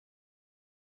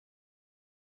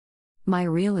My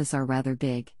areolas are rather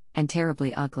big, and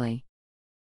terribly ugly.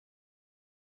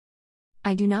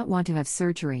 I do not want to have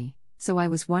surgery, so I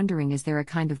was wondering, is there a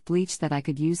kind of bleach that I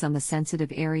could use on the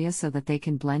sensitive area so that they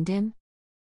can blend in?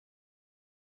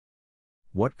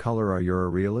 What color are your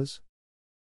areolas?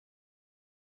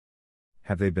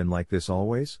 Have they been like this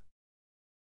always?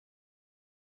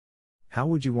 How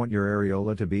would you want your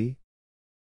areola to be?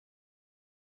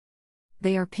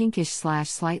 They are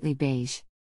pinkish/slightly beige.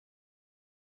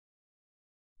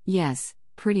 Yes,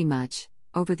 pretty much.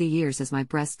 Over the years as my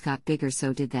breasts got bigger,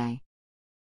 so did they.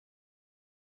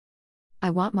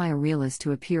 I want my areolas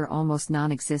to appear almost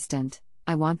non-existent.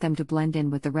 I want them to blend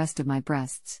in with the rest of my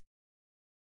breasts.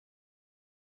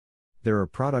 There are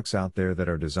products out there that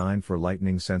are designed for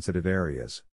lightening sensitive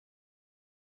areas.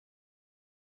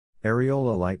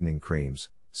 Areola lightening creams,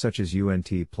 such as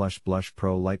Plush Blush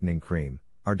Pro Lightening Cream,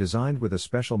 are designed with a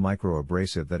special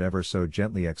micro-abrasive that ever so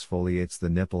gently exfoliates the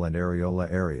nipple and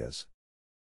areola areas.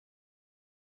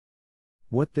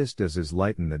 What this does is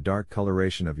lighten the dark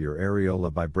coloration of your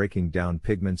areola by breaking down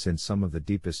pigments in some of the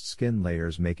deepest skin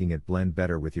layers, making it blend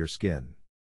better with your skin.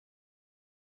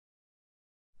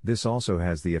 This also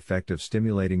has the effect of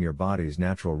stimulating your body's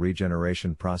natural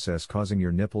regeneration process, causing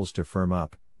your nipples to firm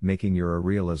up, making your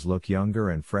areolas look younger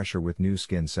and fresher with new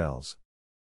skin cells.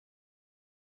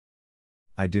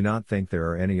 I do not think there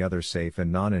are any other safe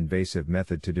and non-invasive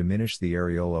method to diminish the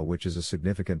areola, which is a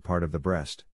significant part of the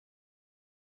breast.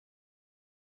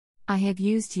 I have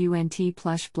used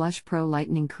Plush Blush Pro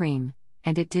Lightening Cream,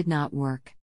 and it did not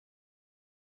work.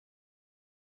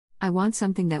 I want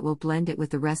something that will blend it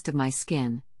with the rest of my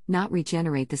skin, not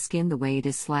regenerate the skin the way it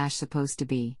is supposed to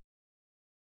be.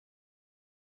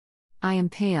 I am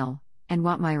pale, and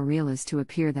want my areolas to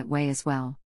appear that way as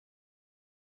well.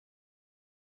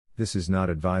 This is not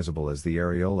advisable, as the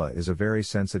areola is a very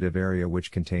sensitive area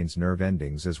which contains nerve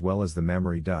endings as well as the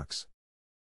mammary ducts.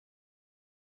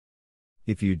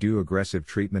 If you do aggressive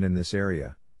treatment in this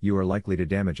area, you are likely to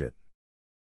damage it.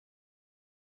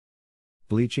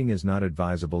 Bleaching is not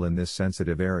advisable in this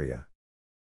sensitive area.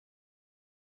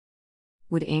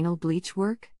 Would anal bleach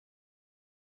work,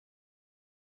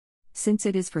 since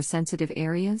it is for sensitive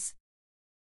areas?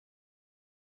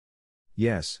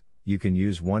 Yes, you can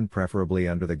use one, preferably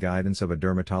under the guidance of a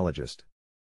dermatologist.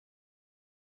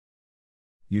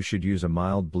 You should use a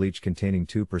mild bleach containing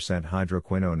 2%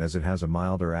 hydroquinone, as it has a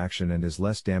milder action and is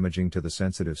less damaging to the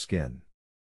sensitive skin.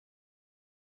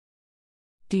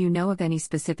 Do you know of any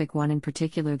specific one in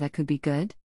particular that could be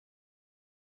good?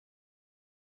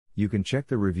 You can check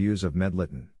the reviews of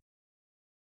Lightening.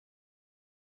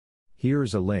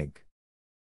 Here's a link.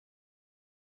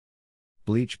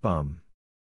 Bleach Bum.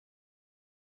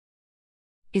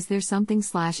 Is there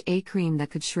something/a cream that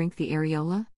could shrink the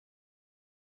areola?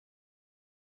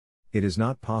 It is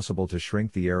not possible to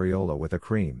shrink the areola with a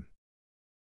cream.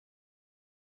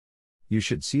 You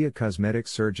should see a cosmetic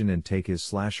surgeon and take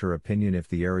his/her opinion if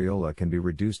the areola can be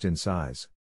reduced in size.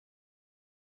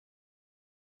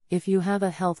 If you have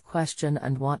a health question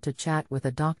and want to chat with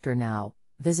a doctor now,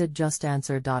 visit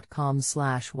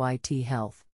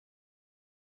justanswer.com/ythealth.